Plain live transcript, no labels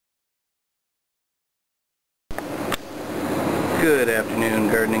Good afternoon,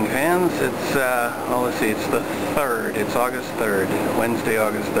 gardening fans. It's, well, let's see, it's the 3rd. It's August 3rd, Wednesday,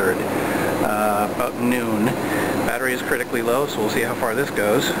 August 3rd, about noon. Battery is critically low, so we'll see how far this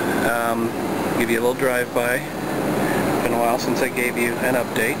goes. Give you a little drive-by. It's been a while since I gave you an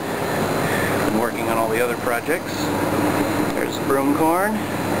update. Been working on all the other projects. There's the broom corn.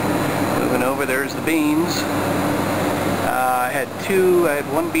 Moving over, there's the beans. I had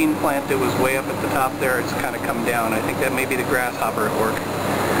one bean plant that was way up at the top there. It's kind of come down. I think that may be the grasshopper at work.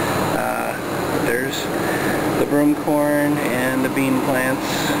 There's the broom corn and the bean plants.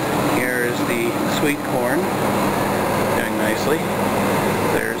 Here's the sweet corn, doing nicely.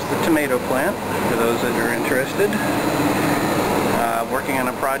 There's the tomato plant, for those that are interested. Working on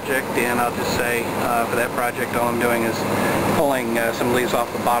a project, and I'll just say, for that project, all I'm doing is pulling some leaves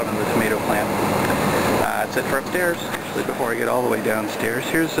off the bottom of the tomato plant. That's it for upstairs. Actually, before I get all the way downstairs,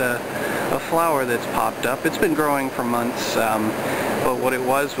 here's a flower that's popped up. It's been growing for months, but what it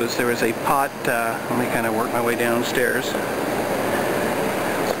was there was a pot. Let me kind of work my way downstairs.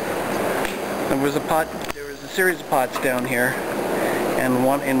 There was a series of pots down here, and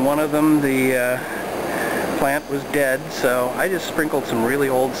in one of them the plant was dead, so I just sprinkled some really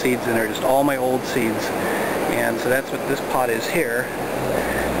old seeds in there, just all my old seeds, and so that's what this pot is here.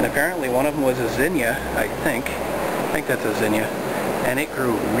 And apparently one of them was a zinnia, I think that's a zinnia, and it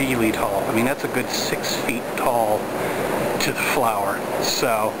grew really tall. I mean, that's a good 6 feet tall to the flower.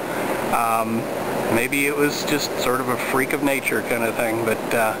 So maybe it was just sort of a freak of nature kind of thing, but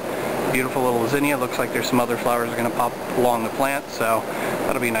beautiful little zinnia. Looks like there's some other flowers that are going to pop along the plant, so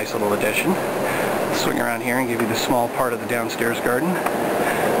that'll be a nice little addition. Swing around here and give you the small part of the downstairs garden.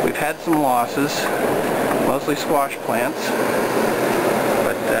 We've had some losses, mostly squash plants.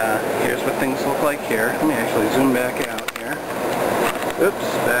 Here's what things look like here. Let me actually zoom back out here. Oops,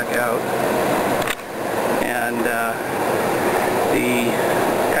 back out. And the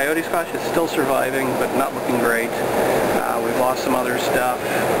coyote squash is still surviving, but not looking great. We've lost some other stuff,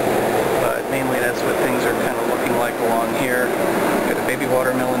 but mainly that's what things are kind of looking like along here. Got a baby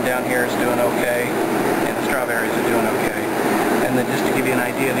watermelon down here is doing okay, and the strawberries are doing okay. And then just to give you an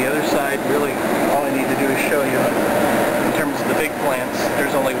idea, the other side, really all I need to do is show you. In terms of the big plants,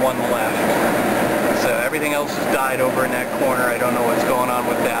 there's only one left. So everything else has died over in that corner. I don't know what's going on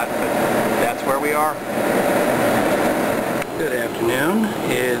with that, but that's where we are. Good afternoon.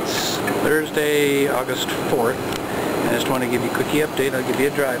 It's Thursday, August 4th. I just want to give you a quickie update. I'll give you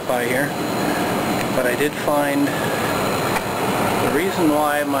a drive-by here. But I did find the reason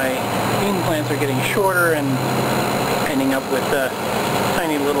why my bean plants are getting shorter and ending up with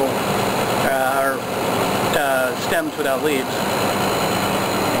tiny little stems without leaves.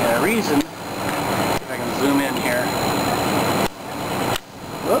 And the reason, if I can zoom in here,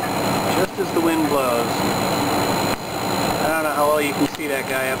 look, just as the wind blows. I don't know how well you can see that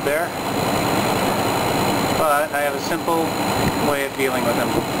guy up there, but I have a simple way of dealing with him.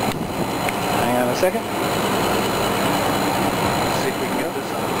 Hang on a second. Let's see if we can get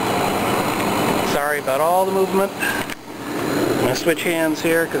this on. Sorry about all the movement. I'm going to switch hands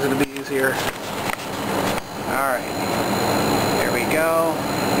here because it'll be easier. Alright, there we go.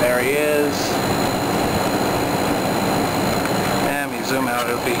 There he is. And we zoom out,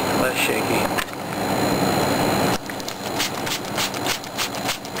 it'll be less shaky.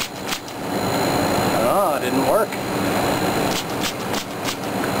 Oh, it didn't work.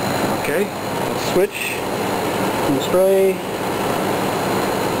 Okay, let's switch from spray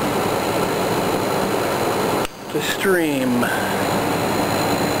to stream.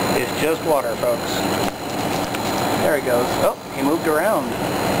 It's just water, folks. There he goes. Oh, he moved around.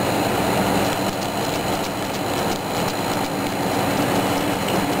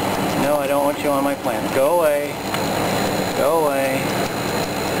 No, I don't want you on my plant. Go away. Go away.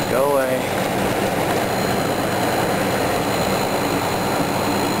 Go away.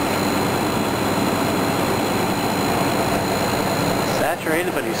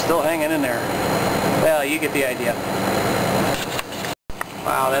 Saturated, but he's still hanging in there. Well, you get the idea.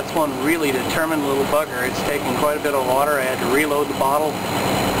 Wow, that's one really determined little bugger. It's taking quite a bit of water. I had to reload the bottle.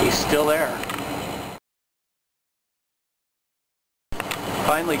 He's still there.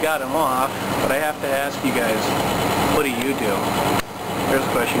 Finally got him off, but I have to ask you guys, what do you do? There's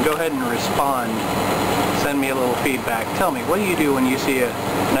a question. Go ahead and respond. Send me a little feedback. Tell me, what do you do when you see an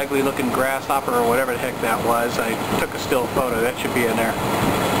ugly looking grasshopper or whatever the heck that was? I took a still photo. That should be in there.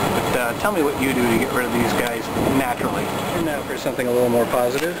 But tell me what you do to get rid of these guys naturally. And now for something a little more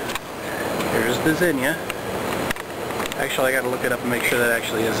positive. Here's the zinnia. Actually, I got to look it up and make sure that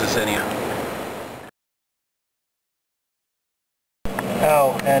actually is a zinnia.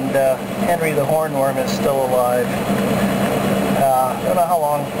 Oh, and Henry the hornworm is still alive. I don't know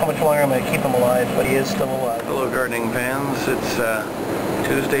how much longer I'm going to keep him alive, but he is still alive. Hello gardening fans, it's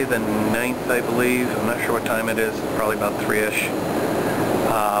Tuesday the 9th I believe. I'm not sure what time it is, probably about 3-ish.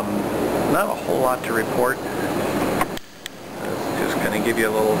 Not a whole lot to report. Just going to give you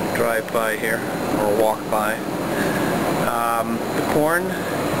a little drive-by here, or walk-by. The corn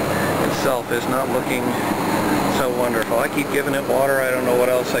itself is not looking so wonderful. I keep giving it water. I don't know what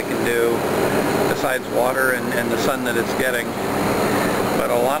else I can do besides water and the sun that it's getting. But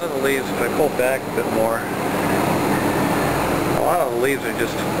a lot of the leaves, if I pull back a bit more, a lot of the leaves are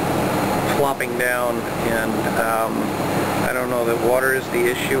just flopping down, and I don't know that water is the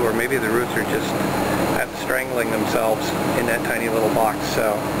issue, or maybe the roots are just strangling themselves in that tiny little box.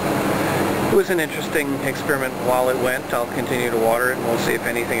 So it was an interesting experiment while it went. I'll continue to water it, and we'll see if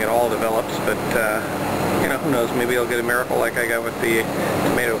anything at all develops. But you know, who knows? Maybe I'll get a miracle like I got with the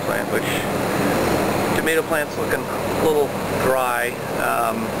tomato plant, which tomato plant's looking a little dry,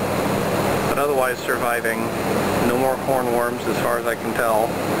 but otherwise surviving. No more hornworms as far as I can tell.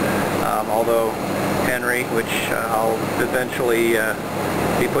 Although Henry, which I'll eventually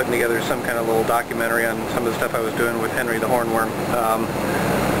be putting together some kind of little documentary on some of the stuff I was doing with Henry the hornworm.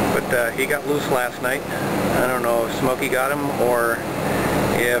 But he got loose last night. I don't know if Smokey got him or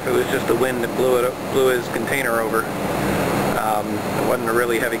if it was just the wind that blew his container over. It wasn't a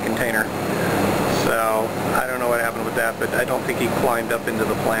really heavy container. So I don't know what happened with that, but I don't think he climbed up into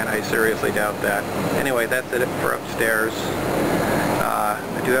the plant. I seriously doubt that. Anyway, that's it for upstairs.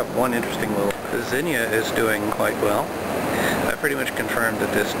 I do have one interesting little... The zinnia is doing quite well. I pretty much confirmed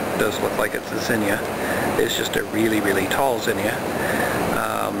that this does look like it's a zinnia. It's just a really, really tall zinnia.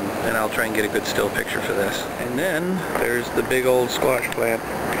 And I'll try and get a good still picture for this. And then there's the big old squash plant.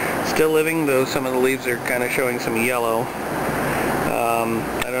 Still living, though some of the leaves are kind of showing some yellow.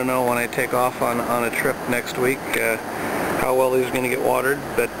 I don't know when I take off on a trip next week how well these are going to get watered,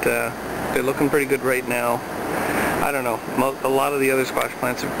 but they're looking pretty good right now. I don't know. A lot of the other squash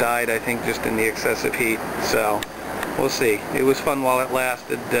plants have died, I think, just in the excessive heat. So we'll see. It was fun while it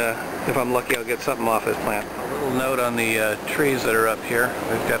lasted. If I'm lucky, I'll get something off this plant. A little note on the trees that are up here.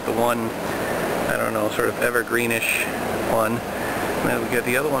 We've got the one, I don't know, sort of evergreenish one. And then we've got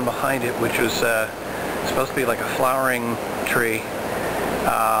the other one behind it, which was supposed to be like a flowering tree.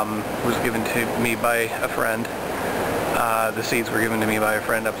 Was given to me by a friend. The seeds were given to me by a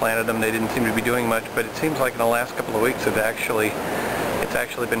friend. I planted them. They didn't seem to be doing much, but it seems like in the last couple of weeks it's actually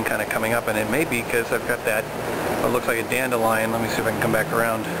been kind of coming up, and it may be because I've got that what looks like a dandelion. Let me see if I can come back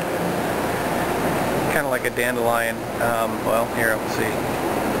around. Kind of like a dandelion. Well, here, let's see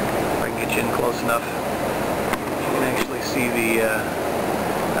if I can get you in close enough. You can actually see the,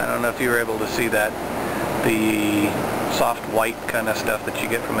 I don't know if you were able to see that, the soft white kind of stuff that you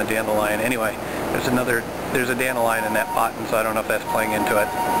get from a dandelion. Anyway, there's a dandelion in that pot, and so I don't know if that's playing into it.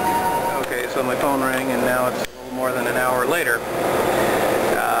 Okay, so my phone rang, and now it's a little more than an hour later.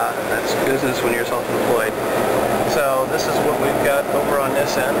 That's business when you're self-employed. So this is what we've got over on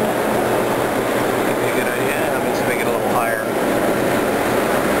this end. Give you a good idea. Let me see if I get a little higher.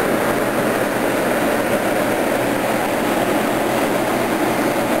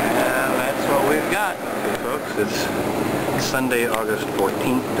 And that's what we've got. Okay, folks, it's Sunday, August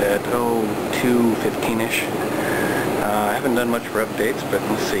 14th at 2:15ish. I haven't done much for updates, but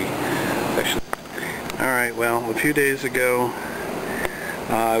let's see. Alright, well, a few days ago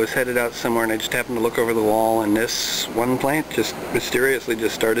I was headed out somewhere, and I just happened to look over the wall, and this one plant just mysteriously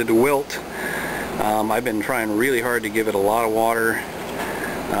just started to wilt. I've been trying really hard to give it a lot of water.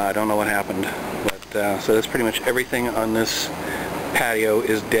 I don't know what happened, but so that's pretty much everything on this patio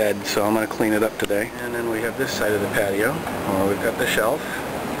is dead, so I'm going to clean it up today. And then we have this side of the patio. We've got the shelf.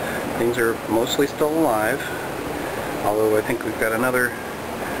 Things are mostly still alive, although I think we've got another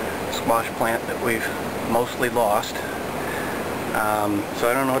squash plant that we've mostly lost. So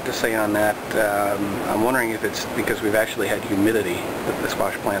I don't know what to say on that. I'm wondering if it's because we've actually had humidity that the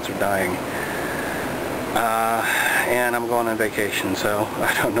squash plants are dying. And I'm going on vacation, so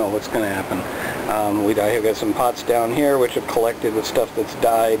I don't know what's going to happen. I've got some pots down here which have collected with stuff that's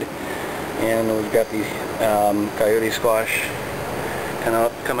died, and we've got the coyote squash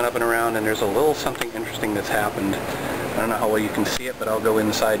coming up and around, and there's a little something interesting that's happened. I don't know how well you can see it, but I'll go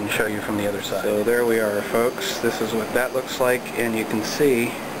inside and show you from the other side. So there we are, folks. This is what that looks like, and you can see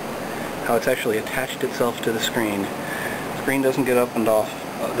how it's actually attached itself to the screen. The screen doesn't get opened off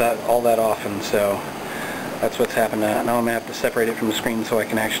all that often, so that's what's happened. Now I'm going to have to separate it from the screen so I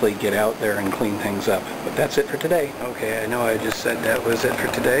can actually get out there and clean things up. But that's it for today. Okay, I know I just said that was it for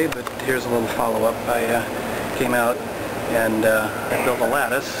today, but here's a little follow-up. I came out and built a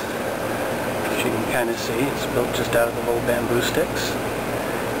lattice you can kind of see. It's built just out of the little bamboo sticks.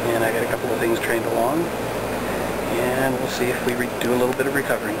 And I got a couple of things trained along. And we'll see if we do a little bit of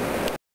recovering.